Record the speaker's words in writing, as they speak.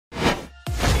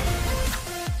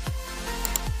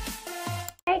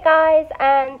Hey guys,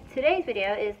 and today's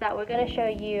video is that we're going to show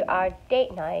you our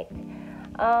date night.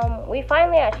 We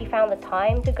finally actually found the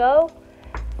time to go.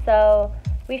 So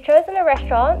we've chosen a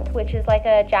restaurant which is like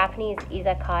a Japanese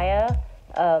izakaya,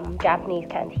 Japanese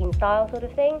canteen style sort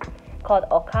of thing, called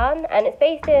Okan, and it's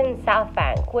based in South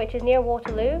Bank, which is near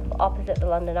Waterloo, opposite the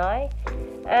London Eye.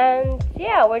 And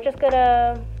yeah, we're just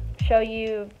gonna show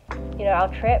you, our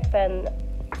trip and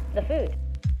the food.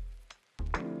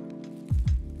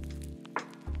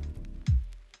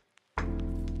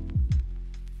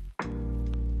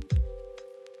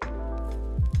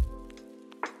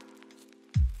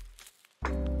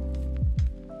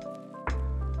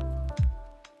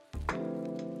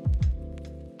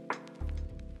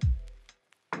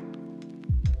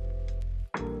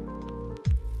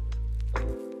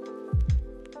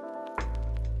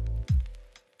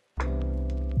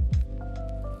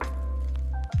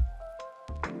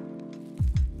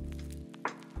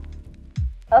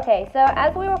 Okay, so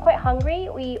as we were quite hungry,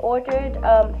 we ordered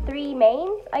 3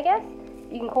 mains, I guess.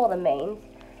 You can call them mains.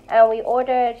 And we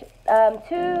ordered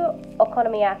 2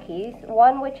 okonomiyakis,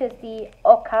 one which is the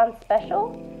Okan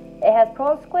special. It has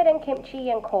prawn squid and kimchi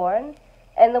and corn.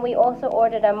 And then we also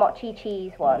ordered a mochi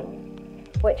cheese one,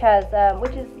 which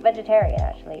is vegetarian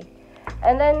actually.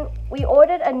 And then we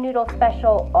ordered a noodle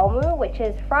special omu, which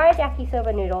is fried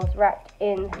yakisoba noodles wrapped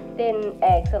in thin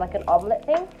egg, so like an omelette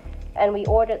thing. And we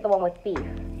ordered the one with beef.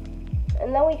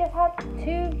 And then we just had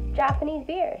 2 Japanese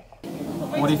beers.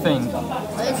 What do you think?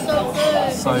 It's so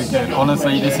good. So good.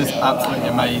 Honestly, this is absolutely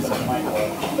amazing.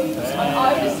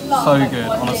 So good,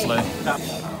 honestly.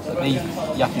 Beef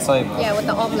yakisoba. Yeah, with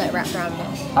the omelette wrapped around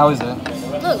it. How is it?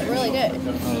 It looks really good.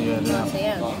 Really good, yeah. So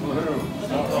yeah.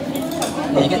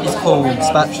 You get these cool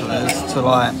spatulas to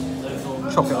like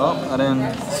chop it up and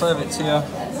then serve it to your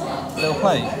little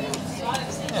plate.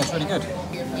 Yeah, it's really good.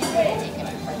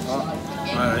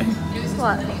 Right.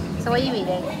 What? So what are you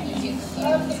eating?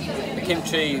 The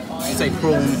kimchi, you say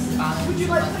prawn?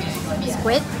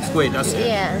 Squid? Squid, that's it.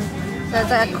 Yeah. So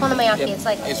it's a okonomiyaki, Yeah, it's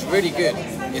like... It's really good.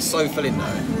 It's so filling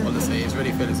though, honestly. It's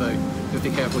really filling, so just be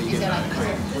careful what you get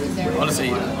though.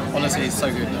 Honestly, it's so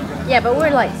good though. Yeah, but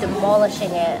we're like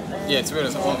demolishing it. Yeah, to be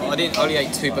honest, I only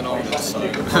ate 2 bananas, so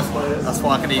that's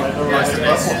why I can eat most of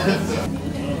this.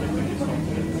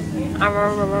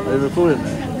 Are you recording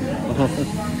there?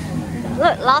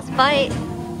 Look, last bite.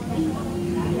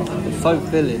 It's so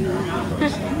filling.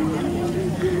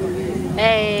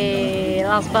 Hey,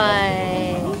 last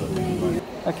bite.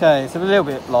 Okay, it's a little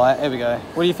bit light. Here we go.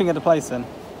 What do you think of the place then?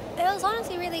 It was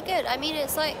honestly really good. I mean,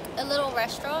 it's like a little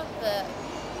restaurant, but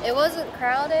it wasn't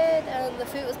crowded, and the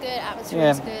food was good, atmosphere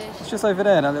was good. It's just over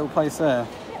there, that little place there.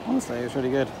 Honestly, it was really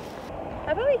good.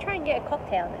 I'll probably try and get a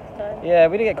cocktail next time. Yeah,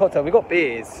 we didn't get cocktail. We got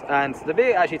beers, and the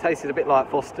beer actually tasted a bit like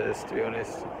Foster's, to be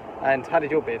honest. And how did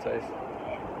your beer taste?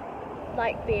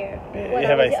 Like beer.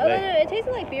 Yeah, basically. No, it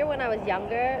tasted like beer when I was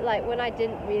younger, like when I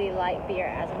didn't really like beer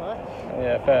as much.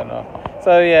 Yeah, fair enough.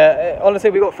 So yeah, honestly,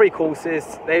 we got 3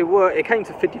 courses. It came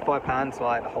to £55,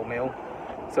 like the whole meal.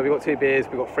 So we got 2 beers,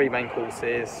 we got 3 main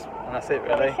courses, and that's it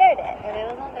really. We shared it, and it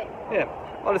was all good. Yeah,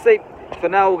 honestly, for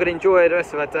now we're going to enjoy the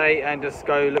rest of our day and just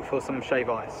go look for some shave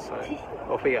ice. So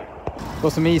off we go.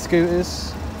 Got some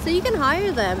e-scooters. So you can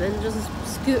hire them and just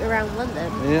scoot around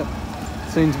London. Yep,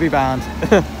 soon to be banned.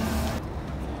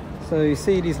 So you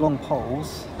see these long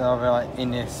poles that are like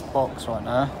in this box right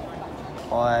now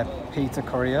by Peter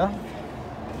Korea.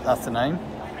 That's the name.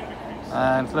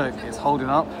 And look, it's holding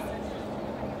up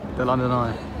the London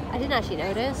Eye. I didn't actually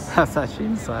notice. That's actually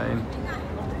insane.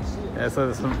 Yeah, so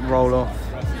there's some roll off.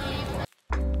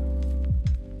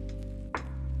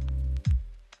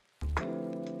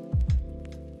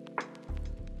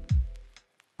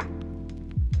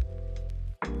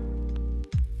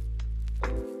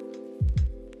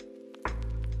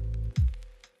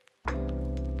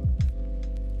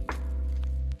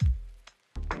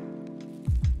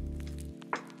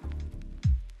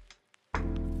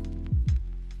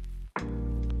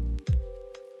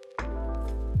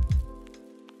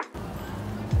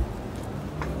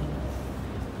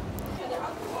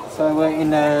 So we're in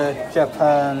the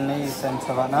Japanese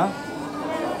centre right now.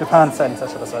 Japan centre,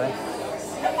 should I say.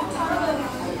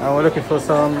 And we're looking for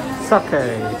some sake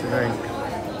to drink.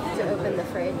 To open the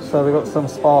fridge. So we've got some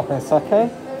sparkling sake.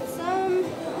 Some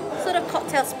sort of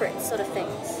cocktail spritz sort of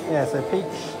things. Yeah, so peach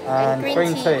and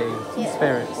green tea, yeah.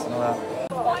 spirits and all that.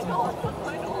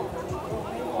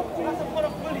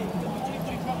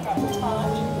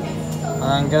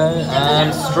 Mango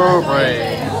and strawberry.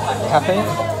 You happy?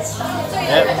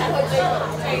 Yep.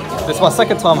 This is my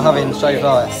second time having shaved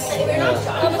ice.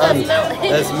 Yeah. And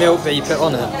there's milk that you put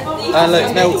on it. And look,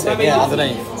 it's melted, yeah,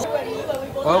 underneath.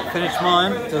 Well, finished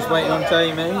mine. Just waiting on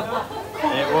Jamie.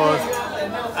 It was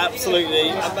absolutely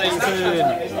amazing.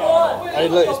 Hey,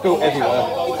 look, it's built everywhere.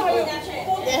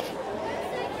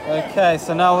 Okay,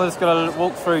 so now we're just gonna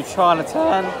walk through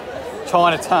Chinatown,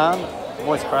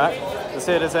 voice crack, to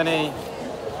see if there's anything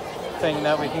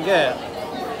that we can get.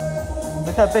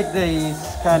 Look how big these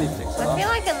candy sticks are. I feel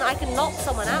like I can knock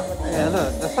someone out with them. Yeah,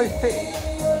 look, they're so thick.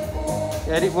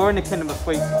 Yeah, we're in the Kingdom of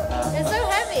Sweets right now. They're so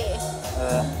heavy.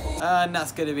 And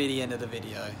that's going to be the end of the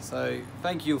video. So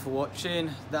thank you for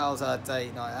watching. That was our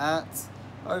date night out.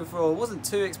 Overall, it wasn't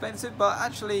too expensive, but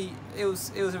actually it was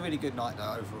a really good night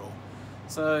though overall.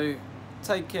 So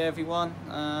take care everyone,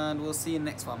 and we'll see you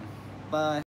next one. Bye.